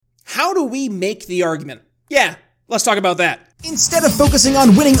how do we make the argument? Yeah, let's talk about that. Instead of focusing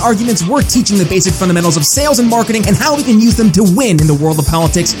on winning arguments, we're teaching the basic fundamentals of sales and marketing and how we can use them to win in the world of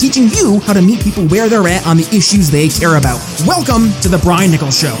politics, teaching you how to meet people where they're at on the issues they care about. Welcome to The Brian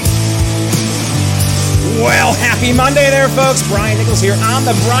Nichols Show. Well, happy Monday there, folks. Brian Nichols here on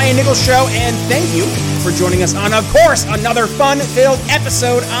The Brian Nichols Show, and thank you for joining us on, of course, another fun-filled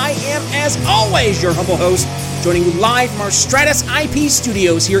episode. I am, as always, your humble host, joining you live from our Freitas IP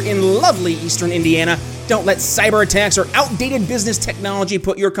studios here in lovely Eastern Indiana. Don't let cyber attacks or outdated business technology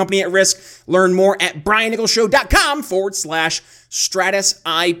put your company at risk. Learn more at briannicholsshow.com/Freitas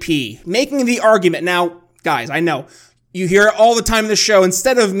IP. Making the argument. Now, guys, I know you hear it all the time in the show.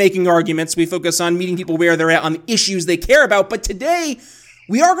 Instead of making arguments, we focus on meeting people where they're at on the issues they care about. But today,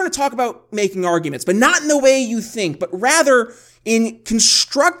 we are going to talk about making arguments, but not in the way you think, but rather in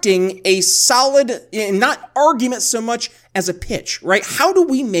constructing a solid, not argument so much as a pitch, right? How do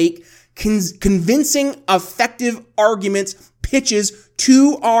we make convincing, effective arguments, pitches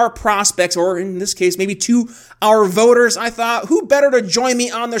to our prospects, or in this case, maybe to our voters? I thought, who better to join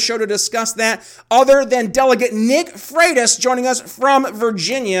me on the show to discuss that other than Delegate Nick Freitas, joining us from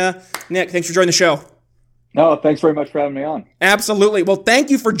Virginia. Nick, thanks for joining the show. No, thanks very much for having me on. Absolutely. Well, thank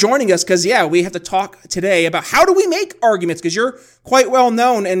you for joining us because, we have to talk today about how do we make arguments, because you're quite well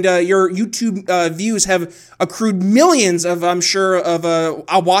known and your YouTube views have accrued millions of, I'm sure, of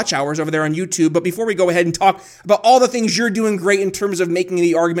watch hours over there on YouTube. But before we go ahead and talk about all the things you're doing great in terms of making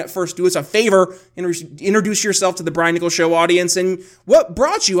the argument, first, do us a favor, introduce yourself to the Brian Nichols Show audience and what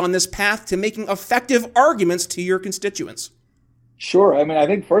brought you on this path to making effective arguments to your constituents. Sure. I mean, I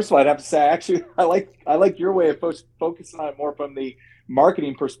think first of all, I'd have to say, actually, I like your way of focusing on it more from the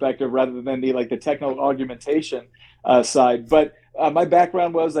marketing perspective rather than the technical argumentation side. But my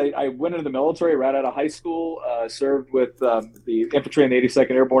background was I went into the military right out of high school, served with the infantry in the 82nd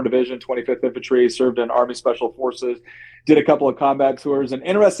Airborne Division, 25th Infantry, served in Army Special Forces, did a couple of combat tours. And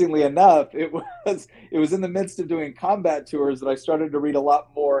interestingly enough, it was in the midst of doing combat tours that I started to read a lot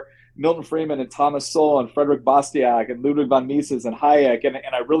more Milton Friedman and Thomas Sowell and Frederick Bastiat and Ludwig von Mises and Hayek. And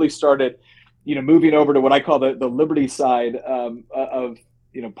I really started, moving over to what I call the liberty side of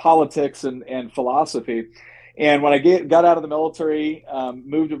politics and philosophy. And when I got out of the military,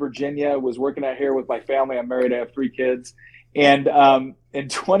 moved to Virginia, was working out here with my family. I'm married. I have 3 kids. And in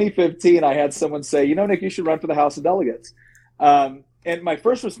 2015, I had someone say, Nick, you should run for the House of Delegates. And my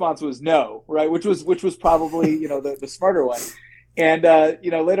first response was no, right? Which was probably, the smarter one. And,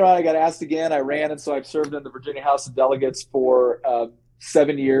 later on I got asked again, I ran. And so I've served in the Virginia House of Delegates for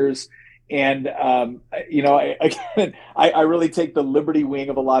 7 years. And, I really take the liberty wing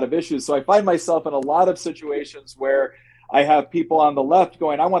of a lot of issues. So I find myself in a lot of situations where I have people on the left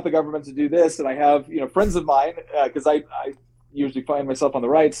going, I want the government to do this. And I have, friends of mine, because I usually find myself on the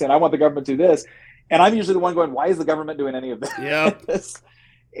right saying, I want the government to do this. And I'm usually the one going, why is the government doing any of this? Yeah.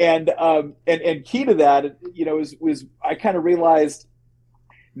 And key to that, was I kind of realized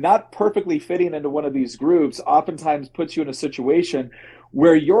not perfectly fitting into one of these groups oftentimes puts you in a situation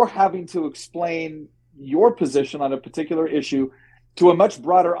where you're having to explain your position on a particular issue to a much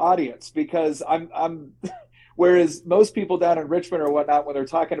broader audience, because I'm whereas most people down in Richmond or whatnot, when they're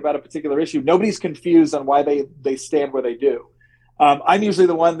talking about a particular issue, nobody's confused on why they stand where they do. I'm usually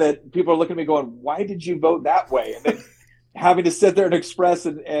the one that people are looking at me going, why did you vote that way? And then having to sit there and express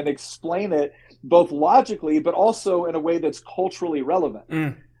and explain it both logically, but also in a way that's culturally relevant.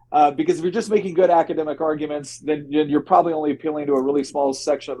 Because if you're just making good academic arguments, then you're probably only appealing to a really small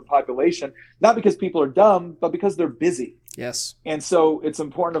section of the population, not because people are dumb, but because they're busy. Yes. And so it's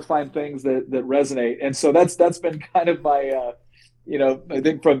important to find things that resonate. And so that's been kind of my, I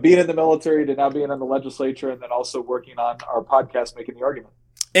think from being in the military to now being in the legislature and then also working on our podcast, Making the Argument.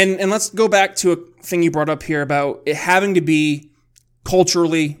 And let's go back to a thing you brought up here about it having to be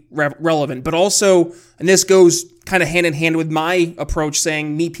culturally relevant, but also, and this goes kind of hand in hand with my approach,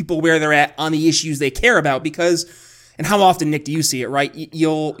 saying meet people where they're at on the issues they care about, because, and how often, Nick, do you see it, right?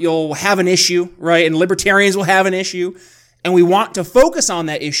 You'll have an issue, right? And libertarians will have an issue, and we want to focus on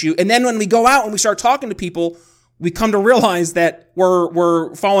that issue. And then when we go out and we start talking to people, we come to realize that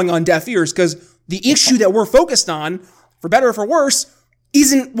we're falling on deaf ears, because the issue that we're focused on, for better or for worse,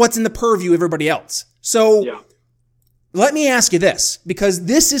 isn't what's in the purview of everybody else. So let me ask you this, because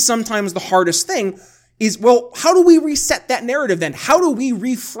this is sometimes the hardest thing, is, well, how do we reset that narrative then? How do we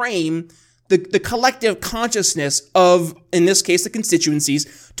reframe the collective consciousness of, in this case, the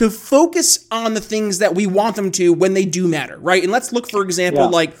constituencies, to focus on the things that we want them to when they do matter, right? And let's look, for example,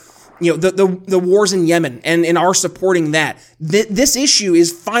 like the wars in Yemen and are supporting that. This issue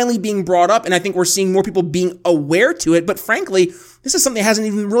is finally being brought up, and I think we're seeing more people being aware to it. But frankly, this is something that hasn't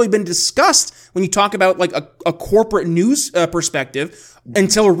even really been discussed when you talk about like a corporate news perspective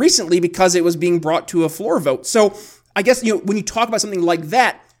until recently, because it was being brought to a floor vote. So I guess, when you talk about something like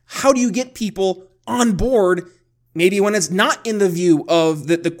that, how do you get people on board, maybe when it's not in the view of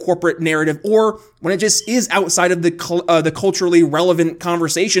the corporate narrative, or when it just is outside of the culturally relevant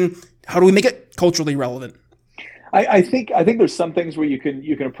conversation? How do we make it culturally relevant? I think there's some things where you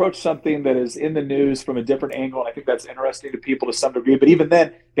can approach something that is in the news from a different angle, and I think that's interesting to people to some degree. But even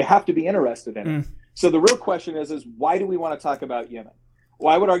then, they have to be interested in it. So the real question is why do we want to talk about Yemen?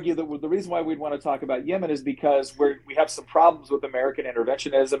 Well, I would argue that the reason why we'd want to talk about Yemen is because we have some problems with American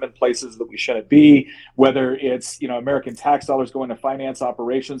interventionism in places that we shouldn't be, whether it's, American tax dollars going to finance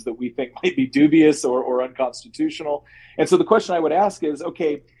operations that we think might be dubious or unconstitutional. And so the question I would ask is,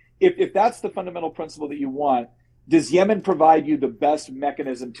 okay, if that's the fundamental principle that you want, does Yemen provide you the best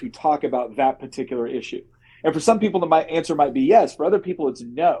mechanism to talk about that particular issue? And for some people, the answer might be yes. For other people, it's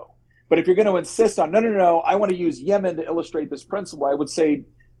no. But if you're going to insist on, no, I want to use Yemen to illustrate this principle, I would say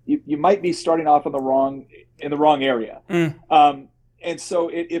you might be starting off in the wrong area. And so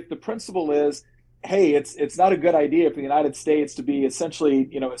if the principle is, hey, it's not a good idea for the United States to be essentially,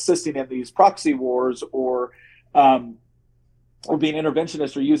 assisting in these proxy wars or being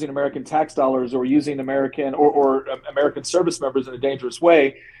interventionist or using American tax dollars or using American or American service members in a dangerous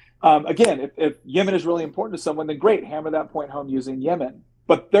way. Again, if Yemen is really important to someone, then great, hammer that point home using Yemen.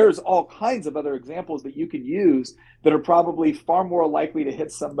 But there's all kinds of other examples that you can use that are probably far more likely to hit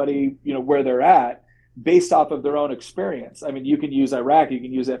somebody, where they're at based off of their own experience. I mean, you can use Iraq, you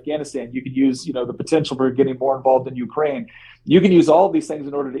can use Afghanistan, you can use, the potential for getting more involved in Ukraine. You can use all of these things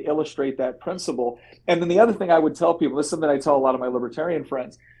in order to illustrate that principle. And then the other thing I would tell people, this is something I tell a lot of my libertarian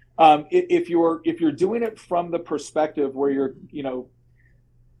friends, if you're doing it from the perspective where you're,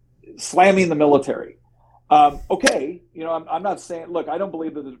 slamming the military, okay, I'm not saying, look, I don't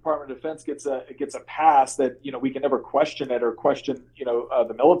believe that the Department of Defense gets a pass that, we can never question it or question,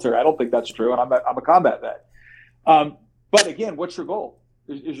 the military. I don't think that's true. And I'm a combat vet. But again, what's your goal?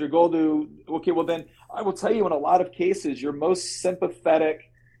 Is your goal to, okay, well then I will tell you in a lot of cases, your most sympathetic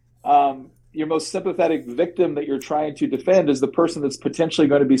victim that you're trying to defend is the person that's potentially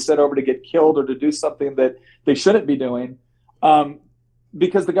going to be sent over to get killed or to do something that they shouldn't be doing.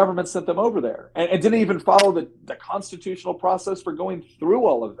 Because the government sent them over there and didn't even follow the constitutional process for going through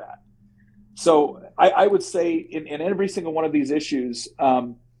all of that. So I would say in every single one of these issues,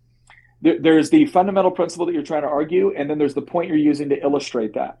 there's the fundamental principle that you're trying to argue, and then there's the point you're using to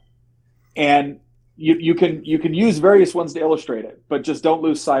illustrate that. And you can use various ones to illustrate it, but just don't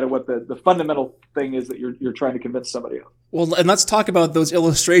lose sight of what the fundamental thing is that you're trying to convince somebody of. Well, and let's talk about those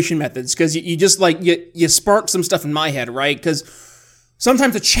illustration methods, because you just you sparked some stuff in my head, right? Because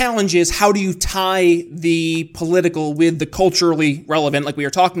sometimes the challenge is, how do you tie the political with the culturally relevant, like we were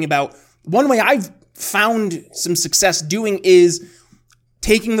talking about? One way I've found some success doing is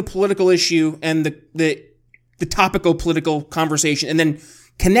taking the political issue and the topical political conversation and then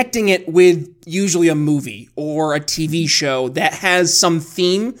connecting it with usually a movie or a TV show that has some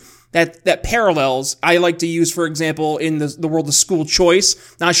theme that parallels. I like to use, for example, in the world of school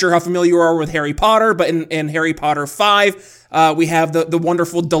choice. Not sure how familiar you are with Harry Potter, but in Harry Potter 5, we have the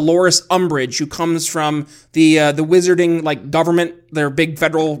wonderful Dolores Umbridge, who comes from the wizarding government, their big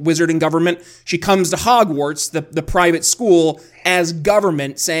federal wizarding government. She comes to Hogwarts, the private school, as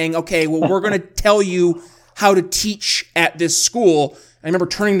government, saying, okay, well, we're going to tell you how to teach at this school. I remember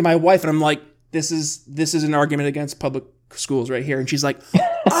turning to my wife and I'm like, this is an argument against public schools right here. And she's like,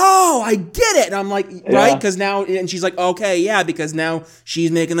 oh, I get it. And I'm like, right? Because now, and she's like, okay, yeah, because now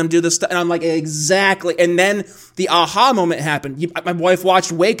she's making them do this stuff. And I'm like, exactly. And then the aha moment happened. My wife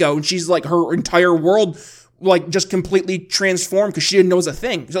watched Waco and she's like, her entire world just completely transformed because she didn't know it was a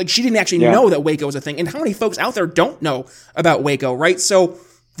thing. Like, she didn't actually know that Waco was a thing. And how many folks out there don't know about Waco, right? So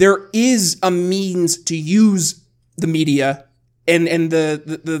there is a means to use the media and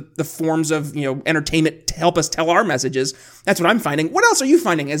the forms of entertainment to help us tell our messages. That's what I'm finding. What else are you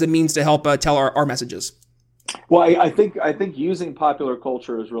finding as a means to help tell our messages? Well, I think using popular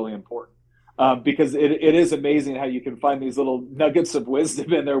culture is really important because it is amazing how you can find these little nuggets of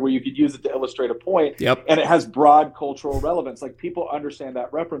wisdom in there where you could use it to illustrate a point. Yep. And it has broad cultural relevance. Like, people understand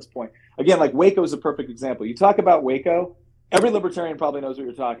that reference point. Again, like Waco is a perfect example. You talk about Waco, every libertarian probably knows what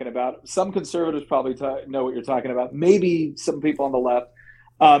you're talking about. Some conservatives probably know what you're talking about. Maybe some people on the left.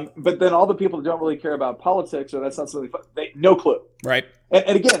 But then all the people that don't really care about politics, or that's not something, no clue. Right.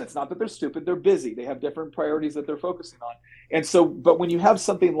 And again, it's not that they're stupid; they're busy. They have different priorities that they're focusing on. And so, but when you have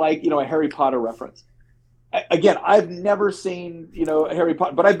something like, a Harry Potter reference, again, I've never seen, Harry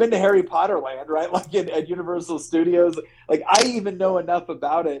Potter, but I've been to Harry Potter land, right? Like at Universal Studios. Like I even know enough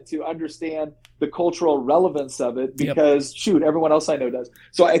about it to understand the cultural relevance of it because shoot, everyone else I know does.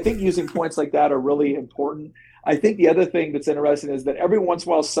 So I think using points like that are really important. I think the other thing that's interesting is that every once in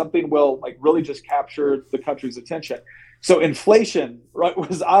a while something will like really just capture the country's attention. So inflation, right,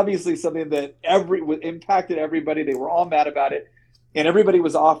 was obviously something that impacted everybody. They were all mad about it. And everybody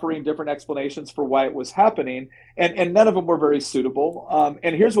was offering different explanations for why it was happening. And none of them were very suitable.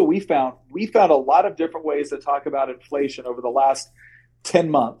 And here's what we found. We found a lot of different ways to talk about inflation over the last 10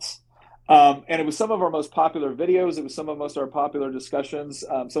 months. And it was some of our most popular videos. It was some of most of our popular discussions,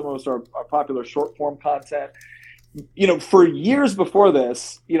 some of most of our popular short form content. For years before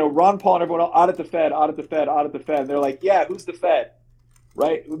this, Ron Paul and everyone else, audit the Fed, audit the Fed, audit the Fed. They're like, yeah, who's the Fed?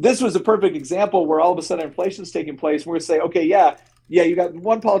 Right? This was a perfect example where all of a sudden inflation's taking place. We're going to say, okay, yeah, you got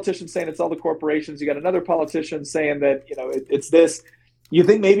one politician saying it's all the corporations. You got another politician saying that, it's this. You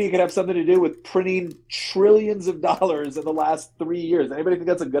think maybe it could have something to do with printing trillions of dollars in the last 3 years. Anybody think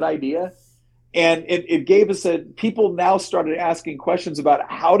that's a good idea? And it gave us people now started asking questions about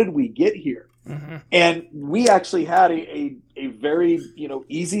how did we get here? Mm-hmm. And we actually had a very,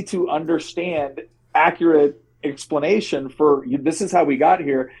 easy to understand, accurate explanation for this is how we got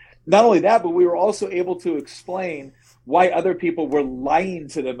here. Not only that, but we were also able to explain why other people were lying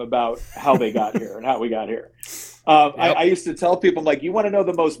to them about how they got here and how we got here. I used to tell people, I'm like, you want to know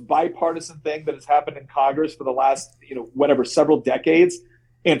the most bipartisan thing that has happened in Congress for the last, several decades?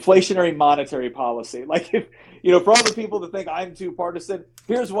 Inflationary monetary policy. Like if, for all the people that think I'm too partisan,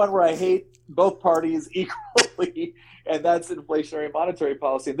 here's one where I hate both parties equally, and that's inflationary monetary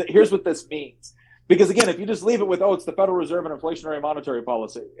policy. Here's what this means. Because again, if you just leave it with, it's the Federal Reserve and inflationary monetary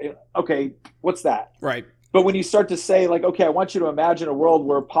policy. Okay, what's that? Right. But when you start to say like, okay, I want you to imagine a world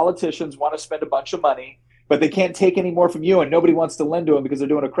where politicians want to spend a bunch of money, but they can't take any more from you and nobody wants to lend to them because they're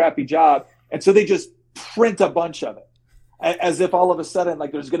doing a crappy job. And so they just print a bunch of it. As if all of a sudden,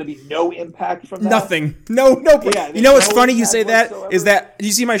 like, there's going to be no impact from that. Nothing. No. Yeah, what's funny you say that whatsoever. Is that, do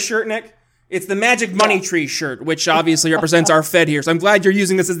you see my shirt, Nick? It's the Magic Money Tree shirt, which obviously represents our Fed here. So I'm glad you're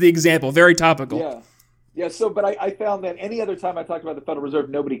using this as the example. Very topical. Yeah. So, but I found that any other time I talked about the Federal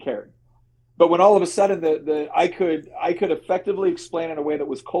Reserve, nobody cared. But when all of a sudden I could effectively explain in a way that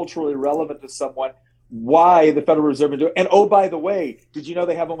was culturally relevant to someone why the Federal Reserve is doing. And by the way, did you know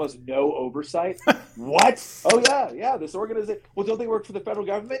they have almost no oversight? What? Oh yeah, this organization. Well, don't they work for the federal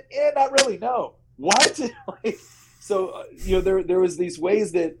government? Not really. No. What? So there was these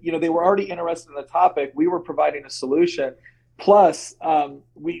ways that they were already interested in the topic. We were providing a solution. Plus,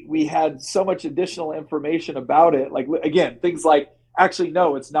 we had so much additional information about it. Like again, things like actually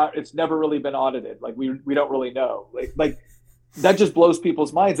no, it's not. It's never really been audited. Like we don't really know. Like that just blows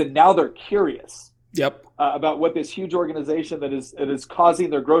people's minds, and now they're curious. Yep. About what this huge organization that is causing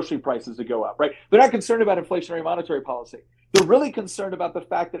their grocery prices to go up, right? They're not concerned about inflationary monetary policy. They're really concerned about the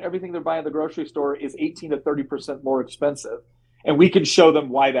fact that everything they're buying at the grocery store is 18 to 30% more expensive. And we can show them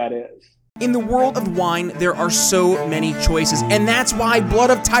why that is. In the world of wine, there are so many choices, and that's why Blood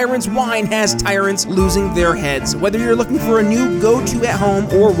of Tyrants Wine has tyrants losing their heads. Whether you're looking for a new go-to at home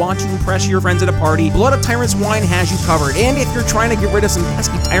or want to impress your friends at a party, Blood of Tyrants Wine has you covered. And if you're trying to get rid of some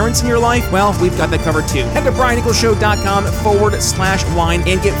pesky tyrants in your life, well, we've got that covered too. Head to BrianNicholsShow.com/wine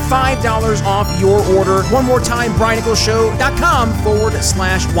and get $5 off your order. One more time,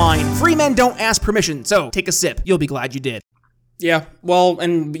 BrianNicholsShow.com/wine. Free men don't ask permission, so take a sip. You'll be glad you did. Yeah, well,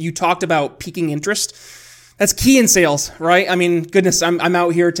 and you talked about piquing interest. That's key in sales, right? I mean, goodness, I'm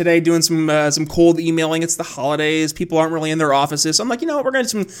out here today doing some cold emailing. It's the holidays. People aren't really in their offices. So I'm like, we're going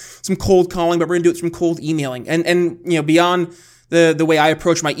to do some cold calling, but we're going to do some cold emailing. And beyond the way I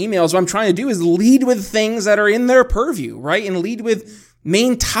approach my emails, what I'm trying to do is lead with things that are in their purview, right? And lead with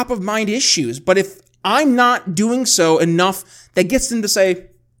main top of mind issues. But if I'm not doing so enough, that gets them to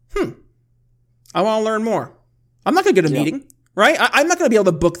say, I want to learn more. I'm not going to get a meeting. Right? I'm not going to be able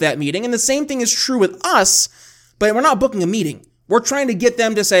to book that meeting. And the same thing is true with us, but we're not booking a meeting. We're trying to get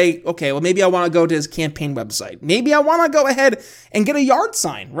them to say, okay, well, maybe I want to go to his campaign website. Maybe I want to go ahead and get a yard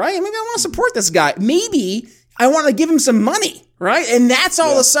sign, right? Maybe I want to support this guy. Maybe I want to give him some money, right? And that's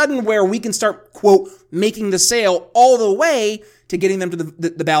all of a sudden where we can start, quote, making the sale all the way to getting them to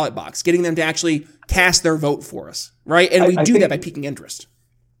the ballot box, getting them to actually cast their vote for us, right? And we do that by piquing interest.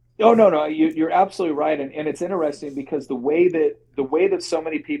 Oh, no, you're absolutely right. And it's interesting because the way that so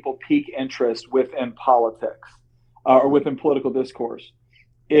many people pique interest within politics or within political discourse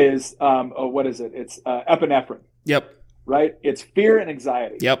is, what is it? It's epinephrine. Yep. Right? It's fear and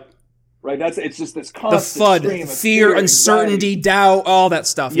anxiety. Yep. Right? It's just this The constant stream FUD, of fear, uncertainty, doubt, all that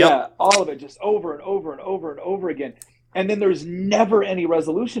stuff. Yep. Yeah, all of it, just over and over and over and over again. And then there's never any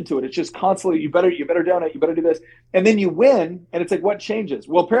resolution to it. It's just constantly, you better donate, you better do this. And then you win, and it's like, what changes?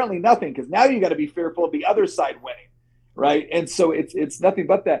 Well, apparently nothing, because now you got to be fearful of the other side winning, right? And so it's nothing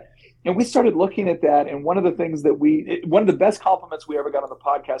but that. And we started looking at that, and one of the things that one of the best compliments we ever got on the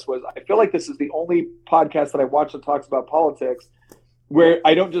podcast was, I feel like this is the only podcast that I watch that talks about politics where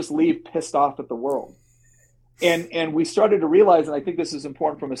I don't just leave pissed off at the world. And we started to realize, and I think this is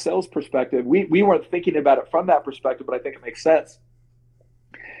important from a sales perspective, we weren't thinking about it from that perspective, but I think it makes sense.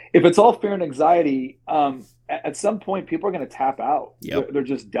 If it's all fear and anxiety, at some point people are going to tap out. Yep. They're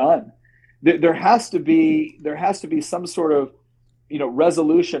just done. There has to be some sort of,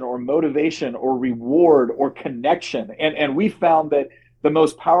 resolution or motivation or reward or connection. And we found that the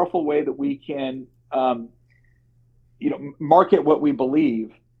most powerful way that we can, market what we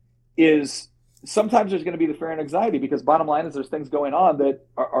believe is, sometimes there's going to be the fear and anxiety, because bottom line is there's things going on that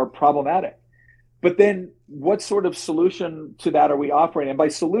are problematic. But then what sort of solution to that are we offering? And by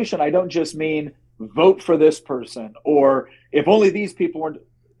solution, I don't just mean vote for this person, or if only these people weren't,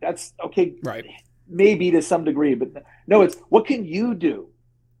 that's okay. Right. Maybe to some degree, but no, it's what can you do?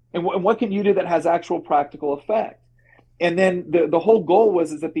 And what can you do that has actual practical effect? And then the whole goal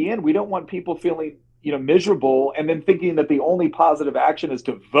is at the end, we don't want people feeling, miserable and then thinking that the only positive action is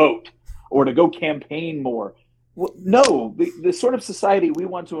to vote or to go campaign more. Well, no, the sort of society we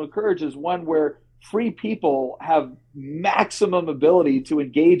want to encourage is one where free people have maximum ability to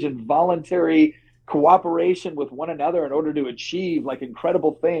engage in voluntary cooperation with one another in order to achieve like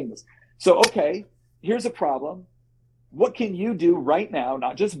incredible things. So, okay, here's a problem. What can you do right now?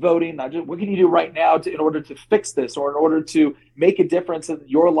 Not just voting, what can you do right now in order to fix this, or in order to make a difference in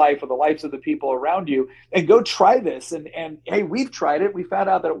your life or the lives of the people around you? And go try this. And hey, we've tried it. We found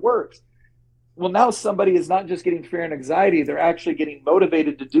out that it works. Well, now somebody is not just getting fear and anxiety, they're actually getting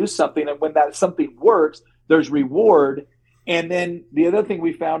motivated to do something. And when that something works, there's reward. And then the other thing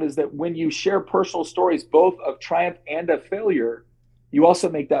we found is that when you share personal stories, both of triumph and of failure, you also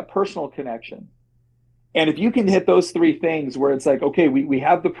make that personal connection. And if you can hit those three things where it's like, okay, we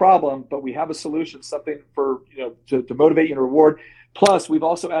have the problem, but we have a solution, something for, to motivate you and reward. Plus, we've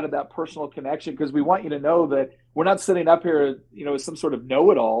also added that personal connection, because we want you to know that we're not sitting up here, as some sort of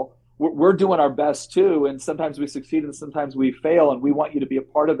know-it-all. We're doing our best too, and sometimes we succeed and sometimes we fail, and we want you to be a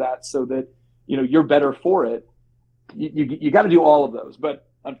part of that so that you're better for it. You got to do all of those. But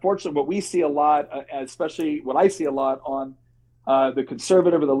unfortunately, what we see a lot, especially what I see a lot on the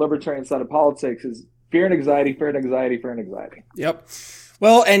conservative or the libertarian side of politics, is fear and anxiety, fear and anxiety, fear and anxiety. Yep.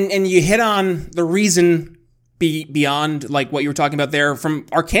 Well, and you hit on the reason beyond like what you were talking about there from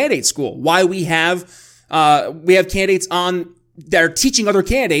our candidate school, why we have candidates on that are teaching other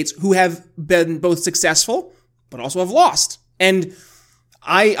candidates who have been both successful, but also have lost. And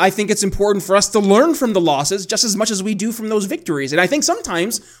I think it's important for us to learn from the losses just as much as we do from those victories. And I think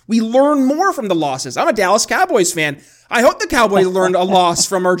sometimes we learn more from the losses. I'm a Dallas Cowboys fan. I hope the Cowboys learned a loss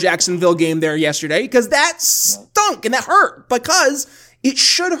from our Jacksonville game there yesterday, because that stunk and that hurt, because it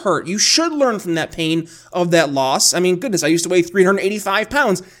should hurt. You should learn from that pain of that loss. I mean, goodness, I used to weigh 385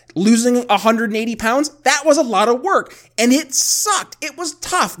 pounds. Losing 180 pounds, that was a lot of work. And it sucked. It was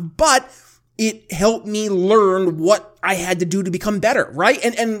tough, but it helped me learn what I had to do to become better, right?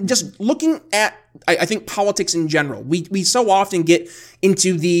 And just looking at, I think, politics in general, we so often get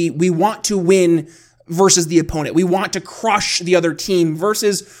into we want to win versus the opponent. We want to crush the other team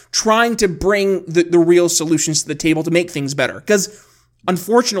versus trying to bring the real solutions to the table to make things better. Because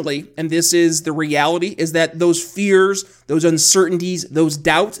unfortunately, and this is the reality, is that those fears, those uncertainties, those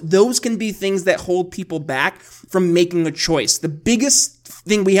doubts, those can be things that hold people back from making a choice. The biggest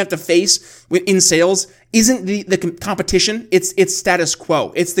thing we have to face in sales isn't the competition, it's status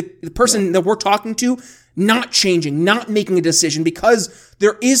quo. It's the person that we're talking to not changing, not making a decision, because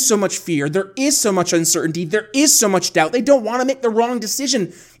there is so much fear, there is so much uncertainty, there is so much doubt. They don't want to make the wrong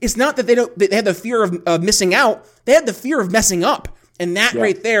decision. It's not that they have the fear of missing out, they have the fear of messing up. And that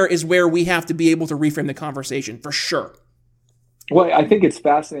right there is where we have to be able to reframe the conversation, for sure. Well, I think it's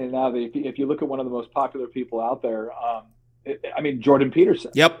fascinating now that if you look at one of the most popular people out there, Jordan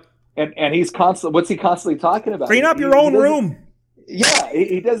Peterson. Yep. And he's what's he constantly talking about? Clean up your own room. Yeah,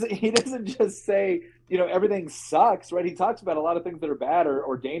 he doesn't just say, everything sucks, right? He talks about a lot of things that are bad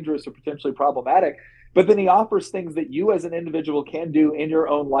or dangerous or potentially problematic, but then he offers things that you as an individual can do in your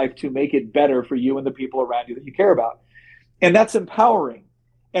own life to make it better for you and the people around you that you care about. And that's empowering.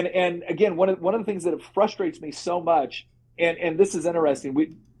 And again, one of the things that frustrates me so much and this is interesting.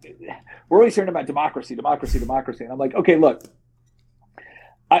 We're always hearing about democracy, and I'm like, okay, look.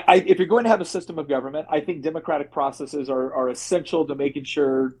 If you're going to have a system of government, I think democratic processes are essential to making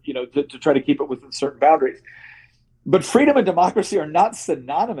sure, to try to keep it within certain boundaries. But freedom and democracy are not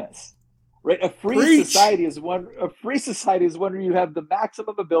synonymous, right? A free society is one where you have the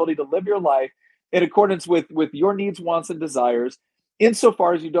maximum ability to live your life in accordance with your needs, wants, and desires,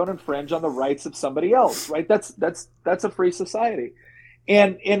 insofar as you don't infringe on the rights of somebody else, right? That's a free society,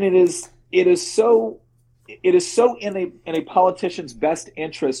 and it is so in a politician's best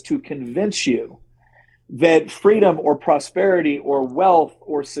interest to convince you that freedom or prosperity or wealth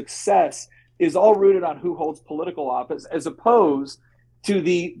or success is all rooted on who holds political office, as opposed to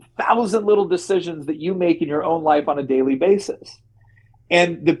the 1,000 little decisions that you make in your own life on a daily basis.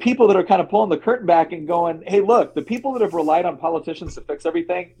 And the people that are kind of pulling the curtain back and going, hey, look, the people that have relied on politicians to fix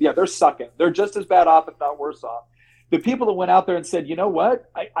everything, yeah, they're sucking. They're just as bad off, if not worse off. The people that went out there and said, you know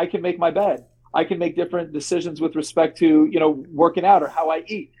what, I can make my bed. I can make different decisions with respect to, working out or how I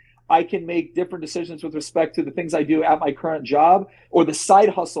eat. I can make different decisions with respect to the things I do at my current job or the side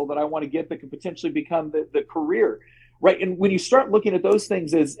hustle that I want to get that could potentially become the career, right? And when you start looking at those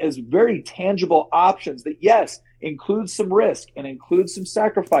things as very tangible options that, yes, include some risk and include some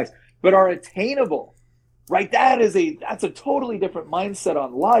sacrifice, but are attainable, right? That's a totally different mindset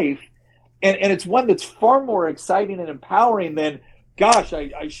on life. And it's one that's far more exciting and empowering than, gosh,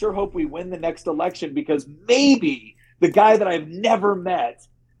 I sure hope we win the next election because maybe the guy that I've never met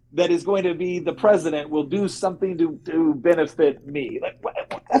that is going to be the president will do something to benefit me. Like,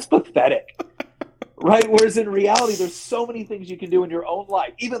 that's pathetic, right? Whereas in reality, there's so many things you can do in your own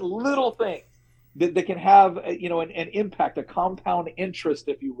life, even little things that can have, an impact, a compound interest,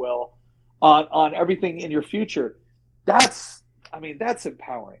 if you will, on everything in your future. That's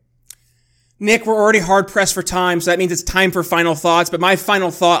empowering. Nick, we're already hard pressed for time, so that means it's time for final thoughts. But my final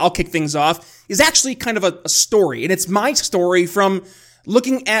thought, I'll kick things off, is actually kind of a story. And it's my story from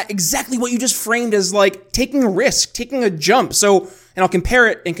looking at exactly what you just framed as like taking a risk, taking a jump. So, and I'll compare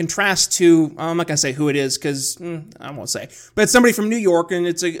it and contrast to, I'm not going to say who it is because I won't say, but it's somebody from New York and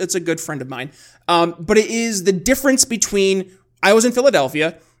it's a good friend of mine. But it is the difference between, I was in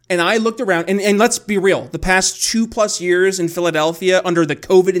Philadelphia and I looked around and let's be real, the past 2+ years in Philadelphia under the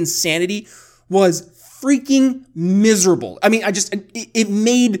COVID insanity was freaking miserable. I mean, it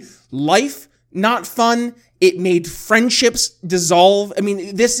made life not fun. It made friendships dissolve. I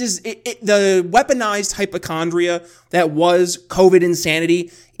mean, this is the weaponized hypochondria that was COVID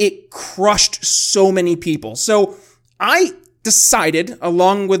insanity. It crushed so many people. So I decided,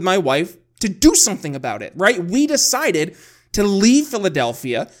 along with my wife, to do something about it, right? We decided to leave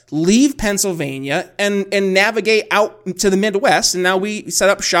Philadelphia, leave Pennsylvania, and navigate out to the Midwest. And now we set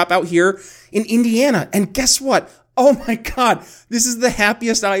up shop out here in Indiana. And guess what? Oh my God, this is the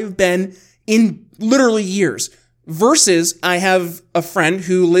happiest I've been in literally years. Versus I have a friend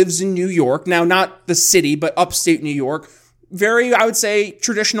who lives in New York, now not the city, but upstate New York, very, I would say,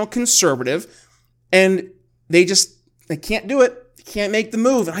 traditional conservative. And they can't do it. They can't make the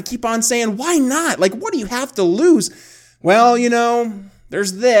move. And I keep on saying, why not? Like, what do you have to lose? Well,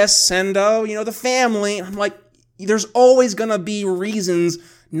 there's this and, the family. And I'm like, there's always going to be reasons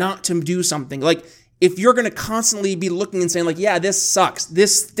not to do something. Like, if you're going to constantly be looking and saying like, yeah, this sucks,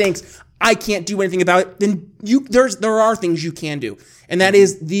 this stinks, I can't do anything about it, then there are things you can do. And that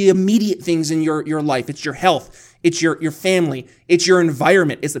is the immediate things in your life. It's your health. It's your family. It's your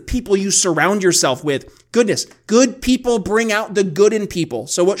environment. It's the people you surround yourself with. Goodness, good people bring out the good in people.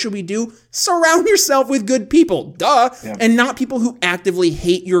 So what should we do? Surround yourself with good people. Duh. Yeah. And not people who actively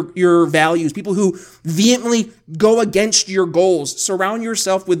hate your values, people who vehemently go against your goals. Surround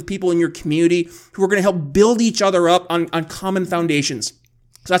yourself with people in your community who are going to help build each other up on common foundations.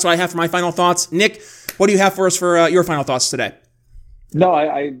 So that's what I have for my final thoughts. Nick, what do you have for us for your final thoughts today? No,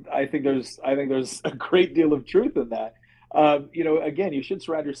 I think there's a great deal of truth in that. Again, you should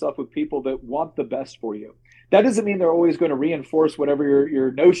surround yourself with people that want the best for you. That doesn't mean they're always going to reinforce whatever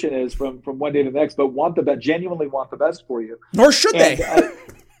your notion is from one day to the next, but genuinely want the best for you. Nor should they.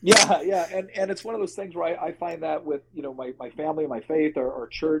 Yeah. And it's one of those things where I find that with, my family and my faith or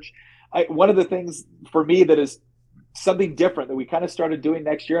church. One of the things for me that is something different that we kind of started doing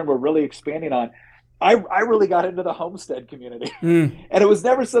next year and we're really expanding on, I really got into the homestead community, and it was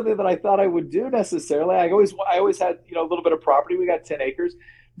never something that I thought I would do necessarily. I always had, a little bit of property. We got 10 acres,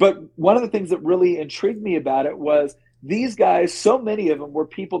 but one of the things that really intrigued me about it was these guys, so many of them were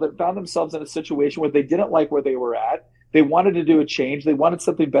people that found themselves in a situation where they didn't like where they were at. They wanted to do a change. They wanted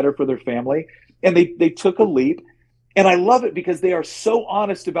something better for their family, and they took a leap. And I love it because they are so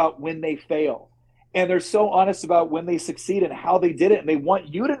honest about when they fail. And they're so honest about when they succeed and how they did it. And they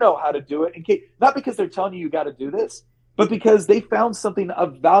want you to know how to do it, not because they're telling you got to do this, but because they found something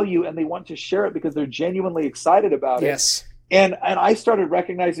of value and they want to share it because they're genuinely excited about it. Yes. And I started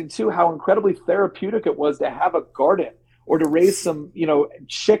recognizing too how incredibly therapeutic it was to have a garden or to raise some,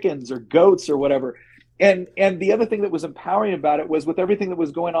 chickens or goats or whatever. And the other thing that was empowering about it was with everything that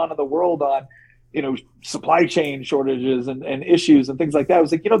was going on in the world on, supply chain shortages and issues and things like that. I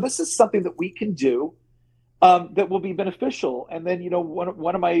was like, this is something that we can do that will be beneficial. And then,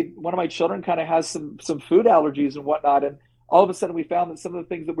 one of my children kind of has some food allergies and whatnot. And all of a sudden we found that some of the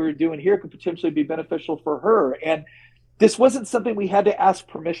things that we were doing here could potentially be beneficial for her. And this wasn't something we had to ask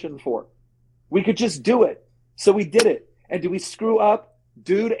permission for. We could just do it. So we did it. And do we screw up?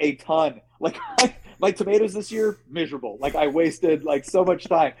 Dude, a ton. Like my tomatoes this year, miserable. Like I wasted like so much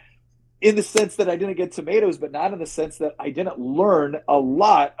time in the sense that I didn't get tomatoes, but not in the sense that I didn't learn a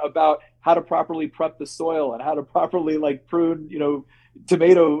lot about how to properly prep the soil and how to properly like prune,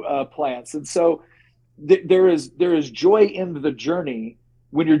 tomato plants. And so there is joy in the journey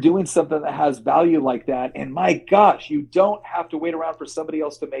when you're doing something that has value like that. And my gosh, you don't have to wait around for somebody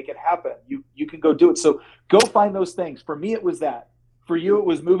else to make it happen. You can go do it. So go find those things. For me, it was that. For you, it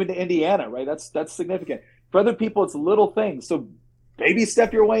was moving to Indiana, right? That's significant. For other people, it's little things. So baby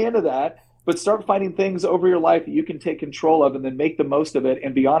step your way into that, but start finding things over your life that you can take control of and then make the most of it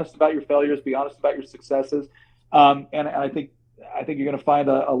and be honest about your failures, be honest about your successes. And I think you're going to find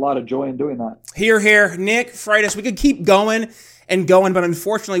a lot of joy in doing that. Here, Nick Freitas. We could keep going and going, but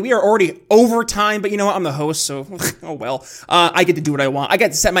unfortunately we are already over time. But you know what? I'm the host, so oh well. I get to do what I want. I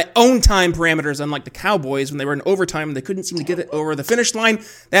get to set my own time parameters, unlike the Cowboys when they were in overtime and they couldn't seem to get it over the finish line.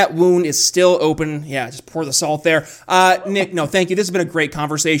 That wound is still open. Yeah, just pour the salt there. Nick, no, thank you. This has been a great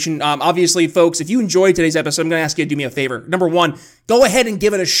conversation. Obviously, folks, if you enjoyed today's episode, I'm going to ask you to do me a favor. Number one, go ahead and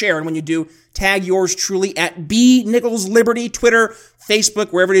give it a share, and when you do, tag yours truly at B Nichols Liberty, Twitter,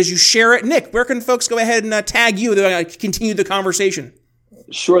 Facebook, wherever it is you share it. Nick, where can folks go ahead and tag you to continue the conversation?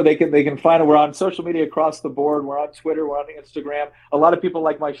 Sure, they can find it. We're on social media across the board. We're on Twitter. We're on Instagram. A lot of people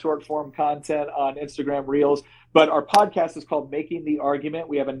like my short form content on Instagram Reels. But our podcast is called Making the Argument.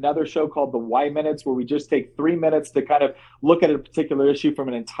 We have another show called The Why Minutes, where we just take 3 minutes to kind of look at a particular issue from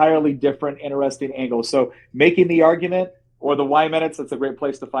an entirely different, interesting angle. So Making the Argument or The Why Minutes, that's a great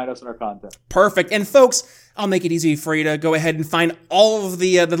place to find us in our content. Perfect. And folks, I'll make it easy for you to go ahead and find all of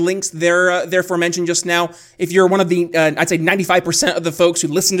the links therefore mentioned just now. If you're one of the, I'd say 95% of the folks who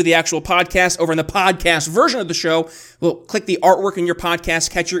listen to the actual podcast over in the podcast version of the show, well, click the artwork in your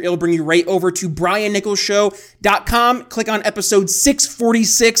podcast catcher. It'll bring you right over to briannicholsshow.com. Click on episode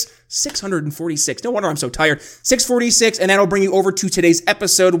 646. 646. No wonder I'm so tired. 646, and that'll bring you over to today's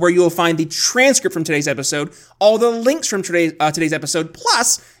episode, where you'll find the transcript from today's episode, all the links from today's episode,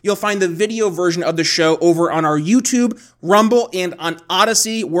 plus you'll find the video version of the show over on our YouTube, Rumble, and on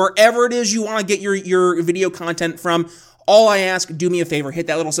Odyssey, wherever it is you want to get your video content from. All I ask, do me a favor, hit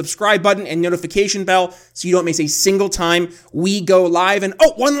that little subscribe button and notification bell so you don't miss a single time we go live. And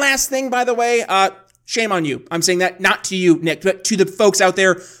one last thing, by the way, shame on you. I'm saying that not to you, Nick, but to the folks out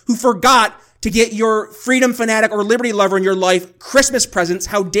there who forgot to get your freedom fanatic or liberty lover in your life Christmas presents.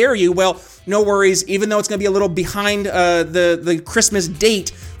 How dare you? Well, no worries. Even though it's going to be a little behind the Christmas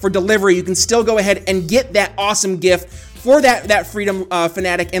date for delivery, you can still go ahead and get that awesome gift for that freedom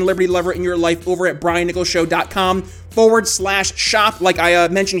fanatic and liberty lover in your life over at briannicholsshow.com/shop. Like I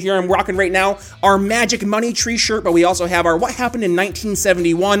mentioned here, I'm rocking right now our Magic Money Tree shirt, but we also have our What Happened in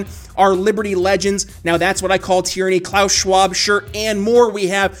 1971, our Liberty Legends. Now that's what I call tyranny, Klaus Schwab shirt, and more. We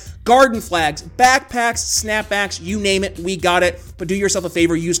have garden flags, backpacks, snapbacks, you name it, we got it. But do yourself a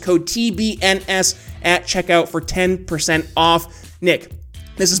favor, use code TBNS at checkout for 10% off. Nick,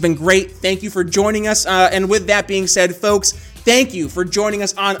 this has been great. Thank you for joining us. And with that being said, folks, thank you for joining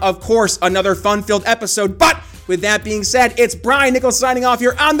us on, of course, another fun-filled episode. But with that being said, it's Brian Nichols signing off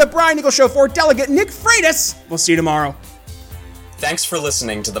here on The Brian Nichols Show for Delegate Nick Freitas. We'll see you tomorrow. Thanks for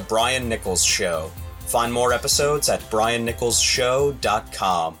listening to The Brian Nichols Show. Find more episodes at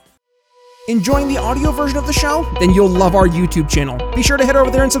briannicholsshow.com. Enjoying the audio version of the show? Then you'll love our YouTube channel. Be sure to head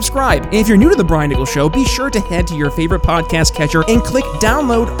over there and subscribe. And if you're new to The Brian Nichols Show, be sure to head to your favorite podcast catcher and click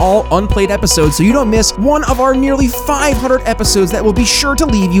download all unplayed episodes so you don't miss one of our nearly 500 episodes that will be sure to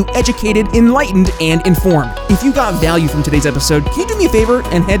leave you educated, enlightened, and informed. If you got value from today's episode, can you do me a favor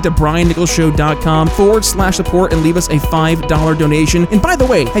and head to briannicholsshow.com/support and leave us a $5 donation? And by the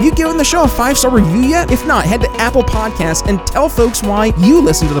way, have you given the show a 5-star review yet? If not, head to Apple Podcasts and tell folks why you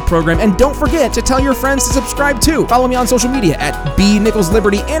listen to the program, and don't forget to tell your friends to subscribe too. Follow me on social media at B Nichols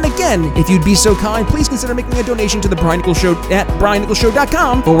Liberty. And again, if you'd be so kind, please consider making a donation to the Brian Nichols Show at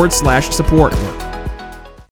briannicholsshow.com/support.